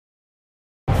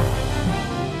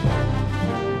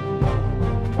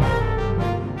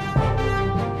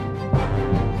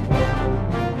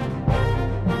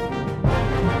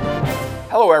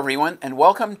Hello everyone, and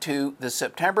welcome to the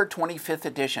September 25th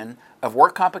edition of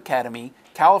WorkComp Academy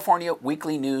California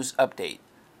Weekly News Update.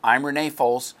 I'm Renee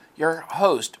Foles, your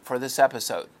host for this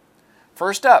episode.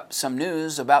 First up, some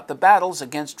news about the battles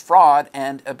against fraud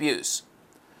and abuse.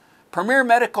 Premier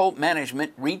Medical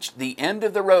Management reached the end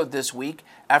of the road this week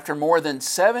after more than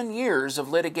 7 years of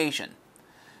litigation.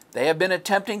 They have been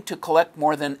attempting to collect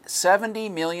more than $70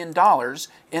 million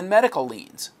in medical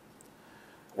liens.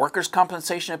 Workers'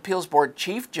 Compensation Appeals Board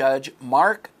Chief Judge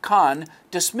Mark Kahn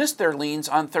dismissed their liens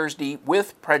on Thursday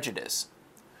with prejudice.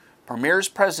 Premier's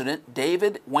president,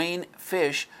 David Wayne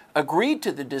Fish, agreed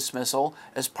to the dismissal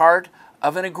as part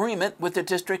of an agreement with the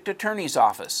district attorney's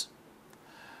office.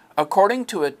 According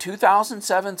to a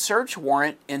 2007 search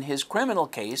warrant in his criminal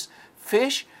case,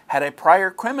 Fish had a prior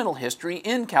criminal history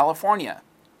in California.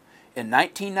 In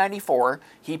 1994,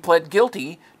 he pled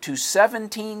guilty to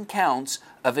 17 counts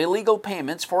of illegal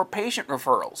payments for patient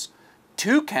referrals,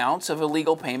 2 counts of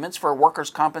illegal payments for workers'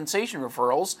 compensation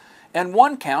referrals, and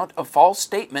 1 count of false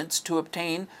statements to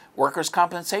obtain workers'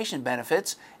 compensation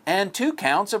benefits, and 2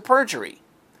 counts of perjury.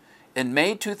 In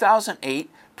May 2008,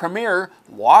 Premier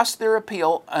lost their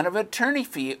appeal of an attorney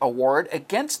fee award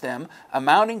against them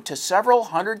amounting to several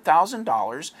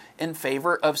 $100,000 in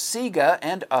favor of SIGA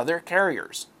and other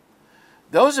carriers.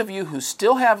 Those of you who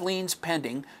still have liens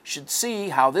pending should see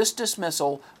how this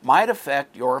dismissal might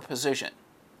affect your position.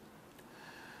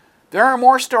 There are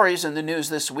more stories in the news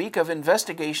this week of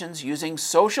investigations using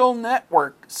social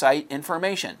network site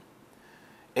information.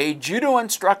 A judo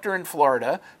instructor in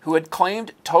Florida who had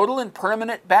claimed total and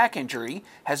permanent back injury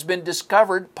has been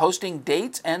discovered posting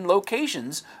dates and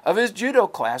locations of his judo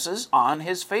classes on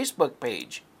his Facebook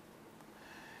page.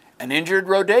 An injured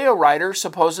rodeo rider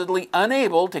supposedly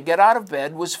unable to get out of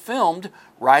bed was filmed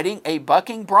riding a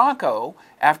bucking bronco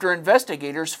after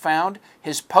investigators found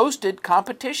his posted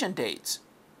competition dates.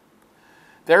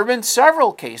 There have been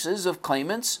several cases of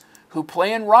claimants who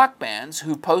play in rock bands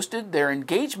who posted their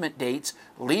engagement dates,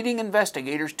 leading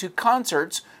investigators to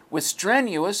concerts with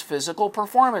strenuous physical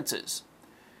performances.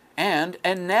 And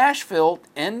a Nashville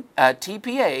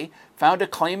TPA found a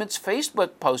claimant's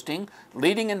Facebook posting,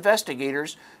 leading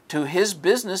investigators to his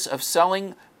business of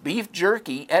selling beef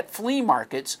jerky at flea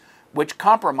markets, which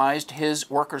compromised his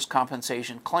workers'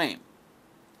 compensation claim.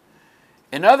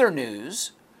 In other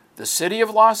news, the City of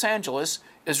Los Angeles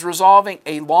is resolving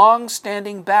a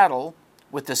long-standing battle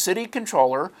with the city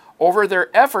controller over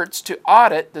their efforts to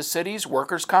audit the city's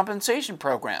workers' compensation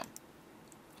program.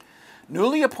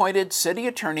 Newly appointed City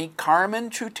Attorney Carmen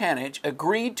Trutanich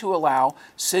agreed to allow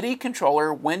City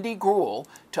Controller Wendy Gruhl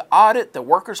to audit the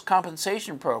workers'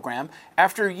 compensation program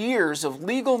after years of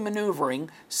legal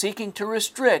maneuvering seeking to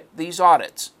restrict these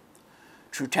audits.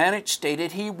 Trutanich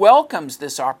stated he welcomes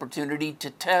this opportunity to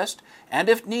test and,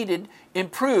 if needed,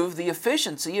 improve the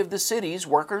efficiency of the city's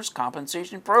workers'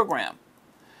 compensation program.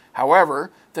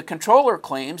 However, the controller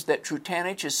claims that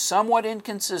Trutanich is somewhat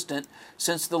inconsistent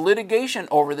since the litigation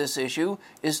over this issue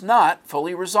is not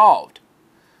fully resolved.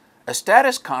 A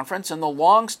status conference in the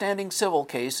long-standing civil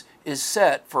case is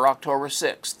set for October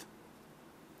 6th.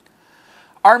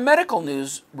 Our medical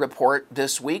news report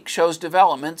this week shows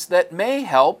developments that may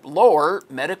help lower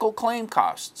medical claim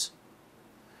costs.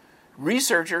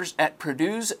 Researchers at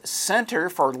Purdue's Center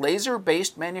for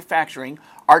Laser-Based Manufacturing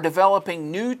are developing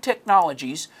new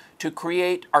technologies to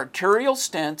create arterial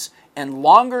stents and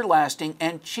longer-lasting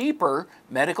and cheaper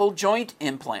medical joint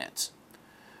implants.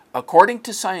 According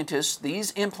to scientists,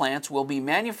 these implants will be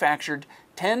manufactured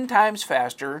 10 times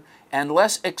faster and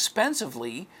less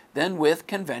expensively than with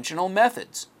conventional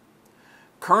methods.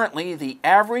 Currently, the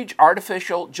average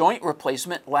artificial joint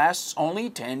replacement lasts only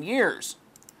 10 years.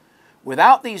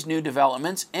 Without these new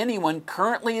developments, anyone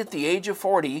currently at the age of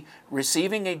 40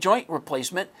 receiving a joint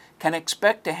replacement can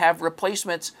expect to have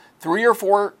replacements 3 or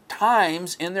 4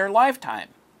 times in their lifetime.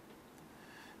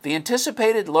 The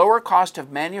anticipated lower cost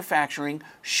of manufacturing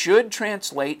should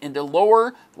translate into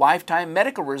lower lifetime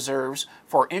medical reserves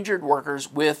for injured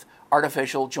workers with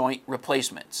artificial joint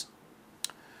replacements.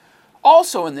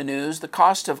 Also in the news, the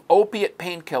cost of opiate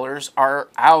painkillers are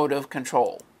out of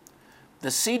control. The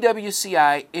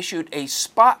CWCI issued a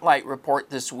spotlight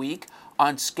report this week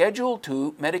on Schedule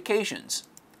II medications.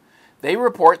 They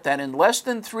report that in less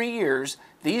than 3 years,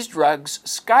 these drugs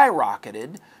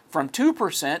skyrocketed from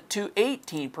 2% to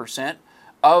 18%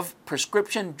 of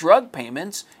prescription drug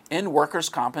payments in workers'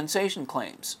 compensation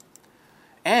claims.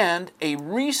 And a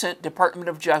recent Department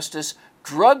of Justice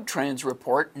drug trends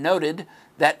report noted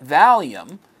that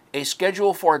Valium, a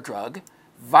Schedule IV drug,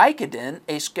 Vicodin,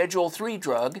 a Schedule III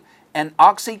drug, and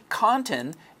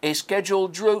OxyContin, a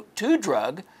Schedule II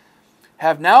drug,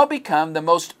 have now become the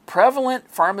most prevalent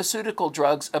pharmaceutical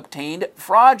drugs obtained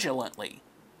fraudulently.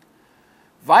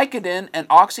 Vicodin and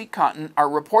OxyContin are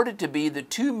reported to be the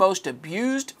two most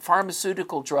abused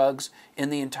pharmaceutical drugs in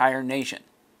the entire nation.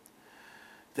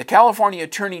 The California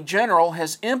Attorney General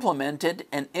has implemented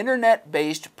an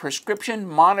internet-based prescription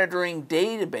monitoring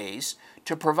database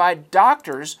to provide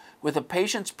doctors with a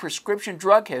patient's prescription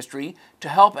drug history to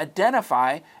help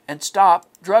identify and stop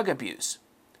drug abuse.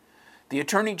 The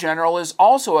Attorney General is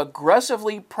also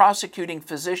aggressively prosecuting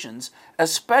physicians,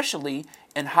 especially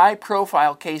in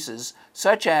high-profile cases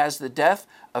such as the death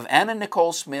of Anna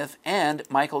Nicole Smith and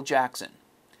Michael Jackson.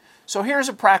 So here's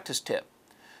a practice tip.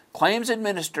 Claims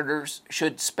administrators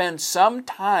should spend some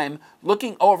time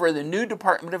looking over the new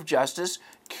Department of Justice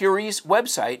Curie's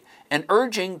website and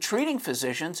urging treating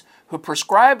physicians who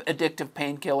prescribe addictive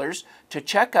painkillers to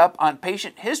check up on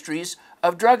patient histories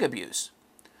of drug abuse.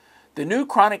 The new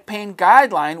chronic pain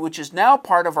guideline, which is now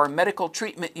part of our medical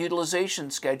treatment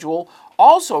utilization schedule,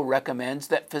 also recommends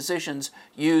that physicians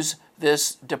use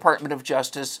this Department of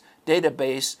Justice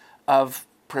database of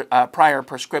prior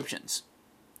prescriptions.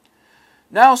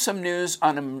 Now some news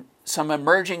on some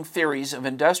emerging theories of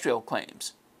industrial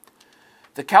claims.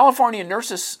 The California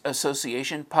Nurses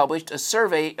Association published a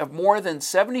survey of more than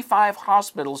 75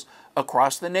 hospitals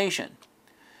across the nation.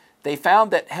 They found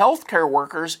that healthcare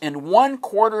workers in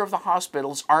 1/4 of the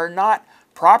hospitals are not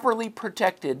properly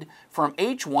protected from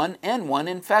H1N1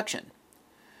 infection.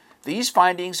 These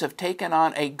findings have taken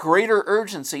on a greater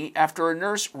urgency after a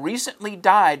nurse recently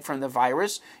died from the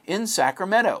virus in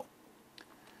Sacramento.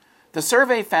 The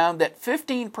survey found that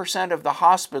 15% of the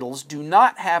hospitals do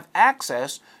not have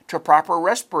access to proper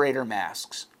respirator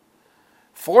masks.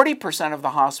 40% of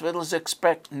the hospitals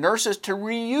expect nurses to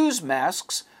reuse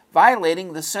masks,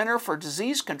 violating the Center for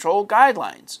Disease Control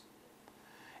guidelines.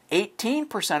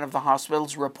 18% of the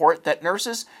hospitals report that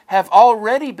nurses have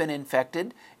already been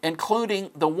infected,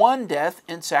 including the one death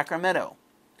in Sacramento.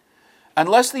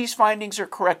 Unless these findings are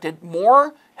corrected,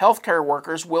 more healthcare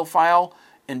workers will file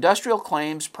industrial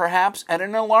claims, perhaps at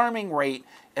an alarming rate,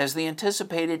 as the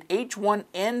anticipated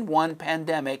H1N1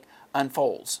 pandemic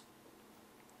unfolds.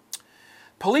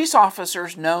 Police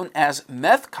officers known as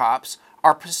meth cops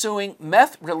are pursuing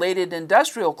meth-related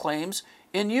industrial claims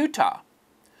in Utah.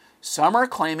 Some are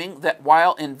claiming that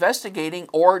while investigating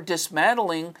or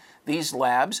dismantling these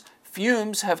labs,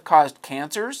 fumes have caused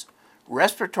cancers,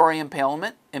 respiratory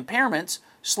impairments,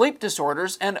 sleep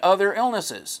disorders, and other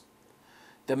illnesses.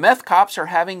 The meth cops are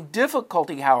having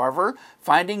difficulty, however,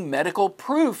 finding medical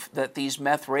proof that these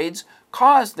meth raids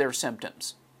caused their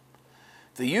symptoms.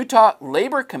 The Utah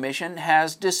Labor Commission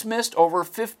has dismissed over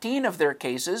 15 of their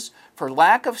cases for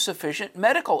lack of sufficient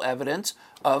medical evidence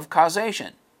of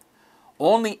causation.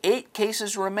 Only 8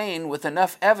 cases remain with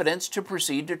enough evidence to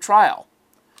proceed to trial.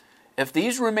 If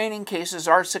these remaining cases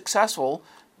are successful,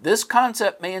 this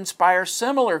concept may inspire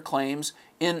similar claims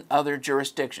in other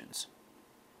jurisdictions.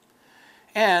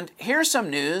 And here's some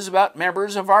news about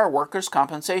members of our workers'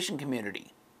 compensation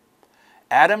community.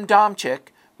 Adam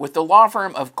Domchick, with the law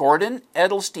firm of Gordon,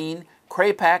 Edelstein,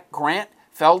 Krapak, Grant,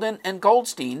 Felden, and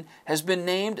Goldstein, has been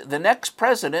named the next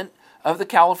president of the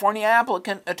California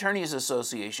Applicant Attorneys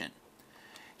Association.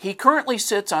 He currently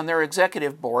sits on their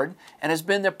executive board and has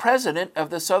been the president of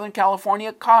the Southern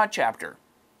California CAW chapter.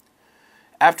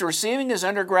 After receiving his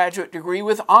undergraduate degree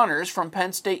with honors from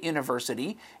Penn State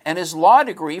University and his law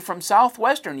degree from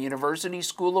Southwestern University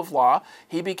School of Law,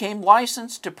 he became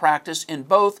licensed to practice in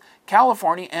both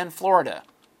California and Florida.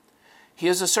 He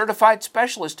is a certified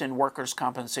specialist in workers'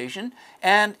 compensation,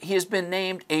 and he has been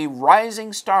named a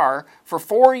rising star for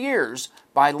 4 years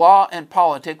by Law and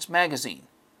Politics magazine.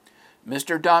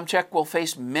 Mr. Domchick will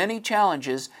face many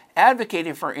challenges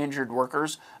advocating for injured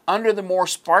workers under the more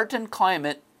Spartan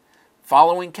climate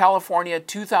following California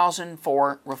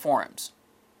 2004 reforms.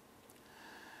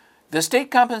 The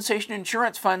State Compensation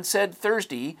Insurance Fund said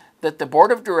Thursday that the Board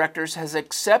of Directors has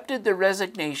accepted the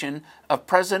resignation of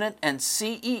President and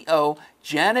CEO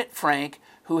Janet Frank,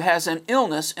 who has an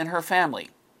illness in her family.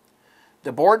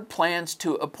 The board plans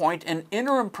to appoint an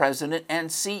interim president and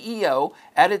CEO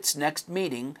at its next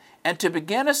meeting and to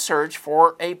begin a search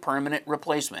for a permanent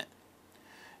replacement.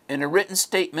 In a written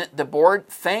statement, the board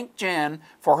thanked Jan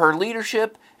for her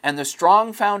leadership and the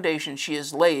strong foundation she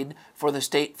has laid for the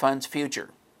state fund's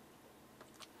future.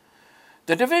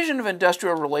 The Division of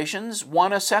Industrial Relations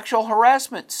won a sexual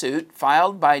harassment suit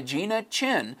filed by Gina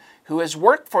Chin, who has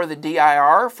worked for the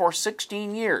DIR for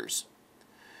 16 years.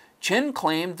 Chin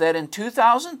claimed that in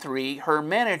 2003, her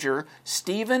manager,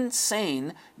 Stephen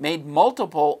Sane, made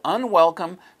multiple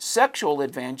unwelcome sexual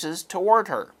advances toward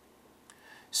her.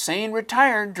 saying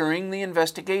retired during the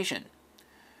investigation.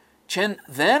 Chin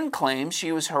then claims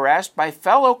she was harassed by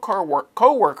fellow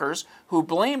co-workers who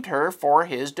blamed her for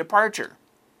his departure.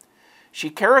 She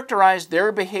characterized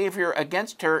their behavior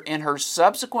against her in her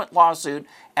subsequent lawsuit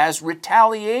as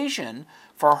retaliation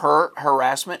for her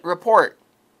harassment report.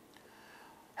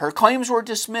 Her claims were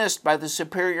dismissed by the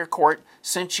Superior Court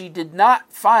since she did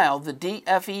not file the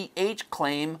DFEH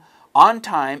claim on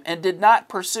time and did not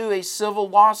pursue a civil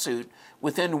lawsuit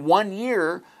within 1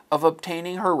 year of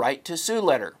obtaining her right to sue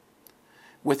letter.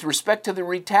 With respect to the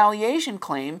retaliation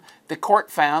claim, the court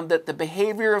found that the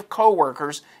behavior of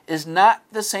coworkers is not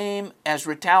the same as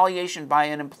retaliation by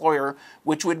an employer,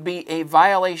 which would be a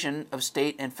violation of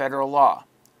state and federal law.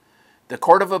 The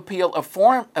Court of Appeal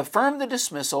affirmed the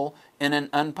dismissal in an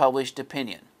unpublished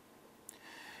opinion.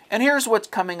 And here's what's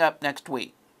coming up next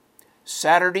week.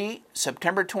 Saturday,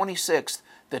 September 26th,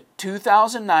 the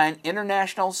 2009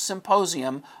 International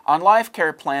Symposium on Life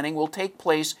Care Planning will take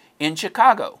place in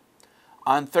Chicago.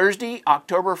 On Thursday,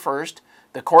 October 1st,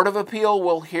 the Court of Appeal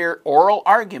will hear oral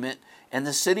argument in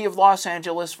the City of Los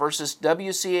Angeles versus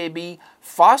WCAB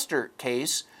Foster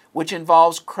case, which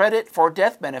involves credit for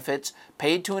death benefits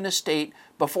paid to an estate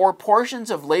before portions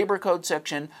of Labor Code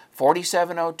Section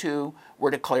 4702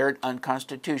 were declared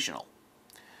unconstitutional.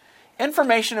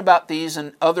 Information about these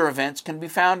and other events can be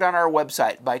found on our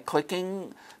website by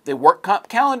clicking the Work Comp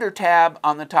Calendar tab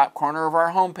on the top corner of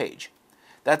our homepage.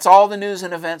 That's all the news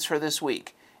and events for this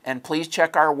week, and please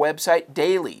check our website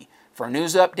daily for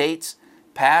news updates,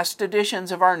 past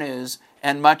editions of our news,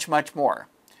 and much, much more.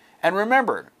 And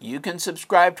remember, you can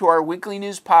subscribe to our weekly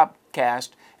news podcast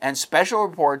and special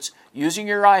reports using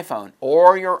your iPhone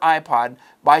or your iPod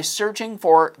by searching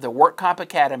for the Work Comp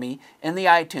Academy in the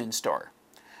iTunes Store.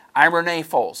 I'm Renee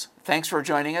Foles. Thanks for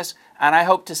joining us, and I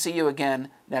hope to see you again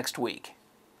next week.